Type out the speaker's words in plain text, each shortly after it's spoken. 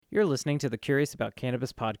You're listening to the Curious About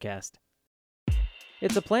Cannabis podcast.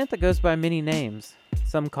 It's a plant that goes by many names.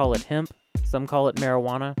 Some call it hemp, some call it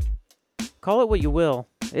marijuana. Call it what you will,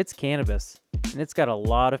 it's cannabis, and it's got a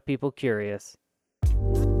lot of people curious.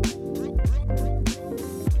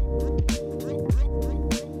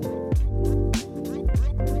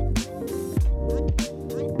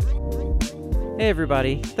 Hey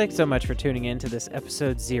everybody, thanks so much for tuning in to this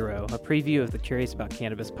episode 0, a preview of the Curious About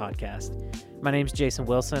Cannabis podcast. My name's Jason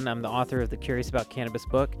Wilson. I'm the author of the Curious About Cannabis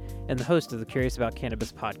book and the host of the Curious About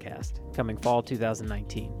Cannabis podcast, coming fall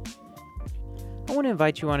 2019. I want to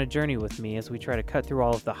invite you on a journey with me as we try to cut through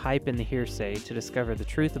all of the hype and the hearsay to discover the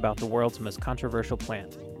truth about the world's most controversial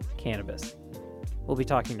plant, cannabis. We'll be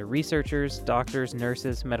talking to researchers, doctors,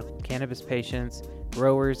 nurses, medical cannabis patients,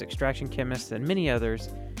 growers, extraction chemists, and many others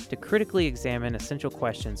to critically examine essential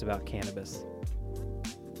questions about cannabis.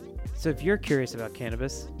 So if you're curious about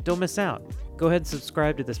cannabis, don't miss out. Go ahead and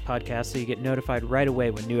subscribe to this podcast so you get notified right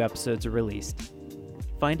away when new episodes are released.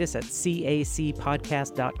 Find us at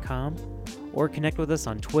cacpodcast.com or connect with us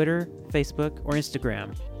on Twitter, Facebook, or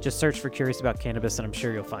Instagram. Just search for Curious About Cannabis and I'm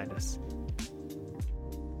sure you'll find us.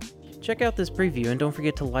 Check out this preview and don't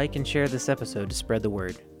forget to like and share this episode to spread the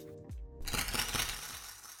word.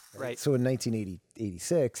 Right. So in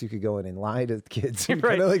 1986, you could go in and lie to kids and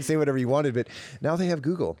Right. kind of like say whatever you wanted, but now they have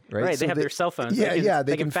Google, right? Right, So they have their cell phones. Yeah,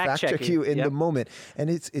 they can fact check you in Yep. the moment. And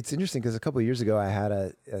it's interesting because a couple of years ago, I had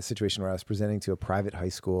a situation where I was presenting to a private high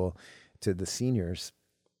school to the seniors,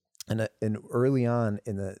 and early on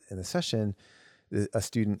in the session, a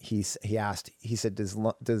student he said,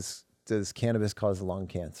 does cannabis cause lung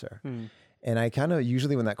cancer? And I kind of,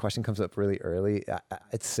 usually when that question comes up really early,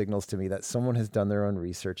 it signals to me that someone has done their own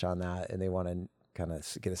research on that and they want to kind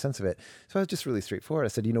of get a sense of it. So I was just really straightforward. I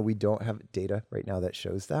said, we don't have data right now that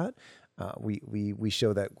shows that. We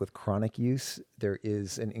show that with chronic use, there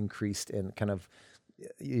is an increase in kind of,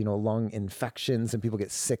 lung infections and people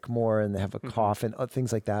get sick more and they have a cough and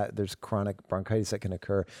things like that. There's chronic bronchitis that can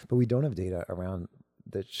occur, but we don't have data around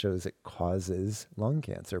that shows it causes lung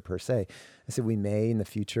cancer per se. I said we may in the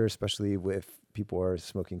future, especially if people are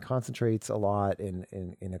smoking concentrates a lot in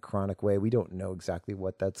a chronic way. We don't know exactly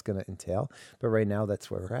what that's going to entail, but right now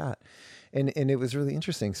that's where we're at. And it was really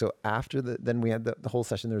interesting. So after then we had the whole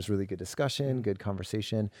session, there was really good discussion, good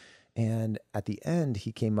conversation. And at the end,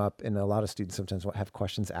 he came up, and a lot of students sometimes have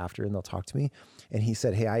questions after, and they'll talk to me. And he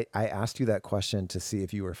said, hey, I asked you that question to see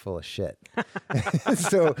if you were full of shit.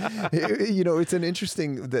 So, it's an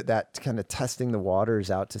interesting that kind of testing the waters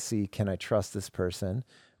out to see, can I trust this person?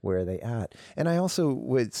 Where are they at? And I also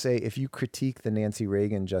would say, if you critique the Nancy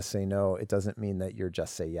Reagan just say no, it doesn't mean that you're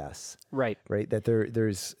just say yes. Right. That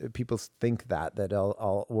there's people think that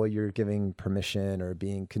you're giving permission or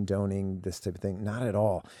being condoning this type of thing. Not at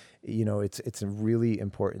all. It's really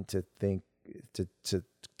important to think to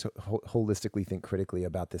holistically think critically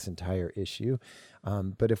about this entire issue.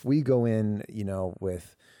 But if we go in,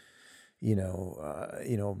 with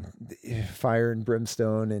fire and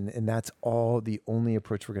brimstone, and that's all the only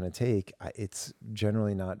approach we're going to take, it's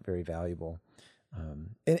generally not very valuable.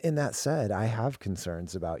 And that said, I have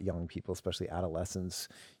concerns about young people, especially adolescents,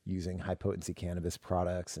 using high potency cannabis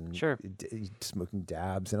products and smoking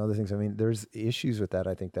dabs and other things. I mean, there's issues with that,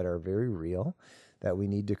 I think, that are very real that we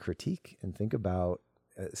need to critique and think about,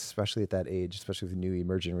 especially at that age, especially with the new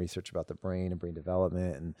emerging research about the brain and brain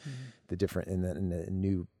development and the different and the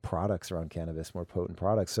new products around cannabis, more potent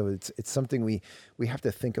products. So it's something we have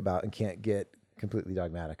to think about and can't get completely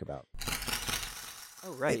dogmatic about.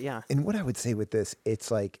 Oh, right. Yeah. And what I would say with this, it's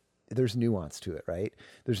like, there's nuance to it, right?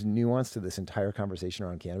 There's nuance to this entire conversation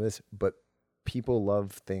around cannabis, but people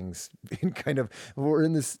love things in kind of, we're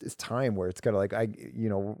in this time where it's kind of like,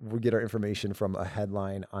 we get our information from a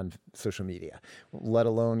headline on social media, let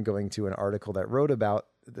alone going to an article that wrote about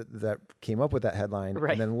that came up with that headline,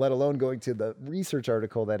 and then let alone going to the research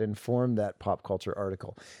article that informed that pop culture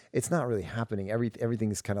article. It's not really happening.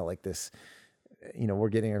 Everything is kind of like this. We're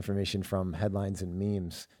getting information from headlines and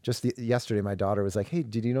memes. Just yesterday, my daughter was like, hey,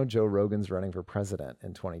 did you know Joe Rogan's running for president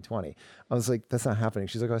in 2020? I was like, that's not happening.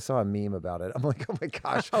 She's like, I saw a meme about it. I'm like, oh my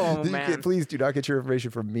gosh, please do not get your information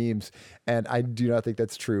from memes. And I do not think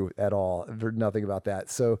that's true at all. I've heard nothing about that.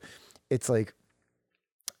 So it's like,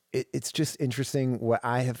 it's just interesting what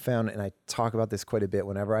I have found, and I talk about this quite a bit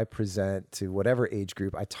whenever I present to whatever age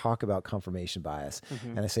group. I talk about confirmation bias,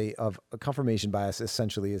 and I say of a confirmation bias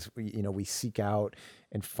essentially is we seek out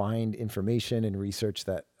and find information and research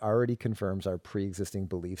that already confirms our pre-existing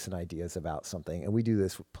beliefs and ideas about something, and we do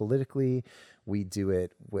this politically. We do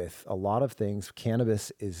it with a lot of things.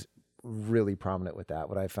 Cannabis is really prominent with that.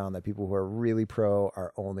 What I found that people who are really pro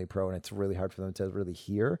are only pro, and it's really hard for them to really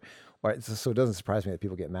hear. So it doesn't surprise me that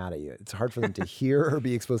people get mad at you. It's hard for them to hear or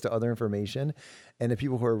be exposed to other information. And the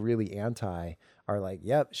people who are really anti are like,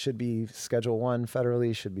 yep, should be Schedule 1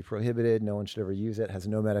 federally, should be prohibited. No one should ever use it, has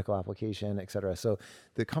no medical application, et cetera. So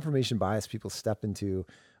the confirmation bias people step into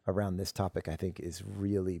around this topic, I think, is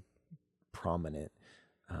really prominent.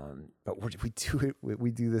 But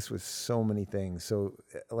we do this with so many things. So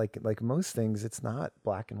like most things, it's not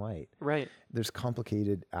black and white. Right. There's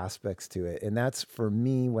complicated aspects to it. And that's for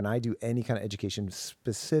me, when I do any kind of education,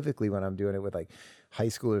 specifically when I'm doing it with like high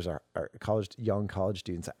schoolers or young college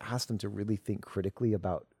students, I ask them to really think critically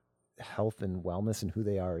about health and wellness and who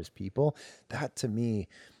they are as people. That to me,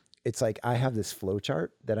 it's like I have this flow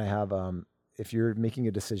chart that I have, if you're making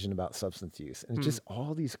a decision about substance use, and it's just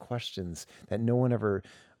all these questions that no one ever,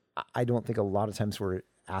 I don't think a lot of times we're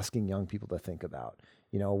asking young people to think about,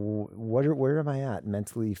 where am I at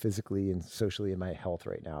mentally, physically, and socially in my health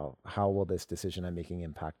right now? How will this decision I'm making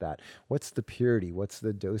impact that? What's the purity? What's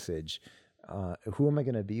the dosage? Who am I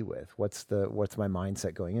going to be with? What's my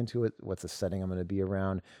mindset going into it? What's the setting I'm going to be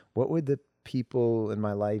around? What would the people in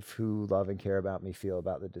my life who love and care about me feel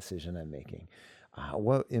about the decision I'm making?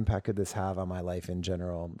 What impact could this have on my life in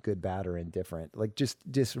general, good, bad, or indifferent? Like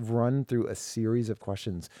just run through a series of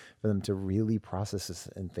questions for them to really process this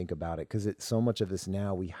and think about it. Because it's so much of this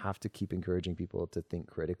now, we have to keep encouraging people to think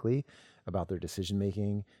critically about their decision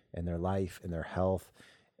making and their life and their health,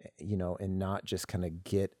 and not just kind of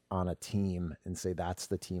get on a team and say, that's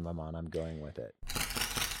the team I'm on, I'm going with it.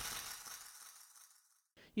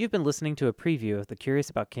 You've been listening to a preview of the Curious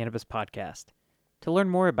About Cannabis podcast. To learn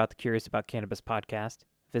more about the Curious About Cannabis podcast,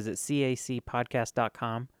 visit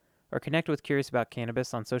cacpodcast.com or connect with Curious About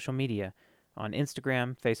Cannabis on social media on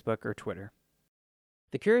Instagram, Facebook, or Twitter.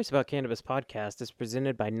 The Curious About Cannabis podcast is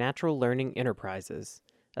presented by Natural Learning Enterprises,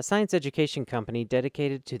 a science education company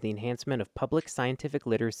dedicated to the enhancement of public scientific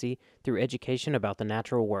literacy through education about the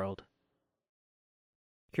natural world.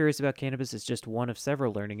 Curious About Cannabis is just one of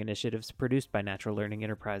several learning initiatives produced by Natural Learning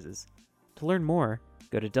Enterprises. To learn more,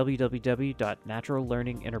 go to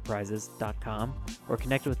www.naturallearningenterprises.com or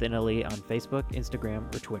connect with NLE on Facebook,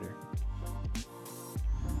 Instagram, or Twitter.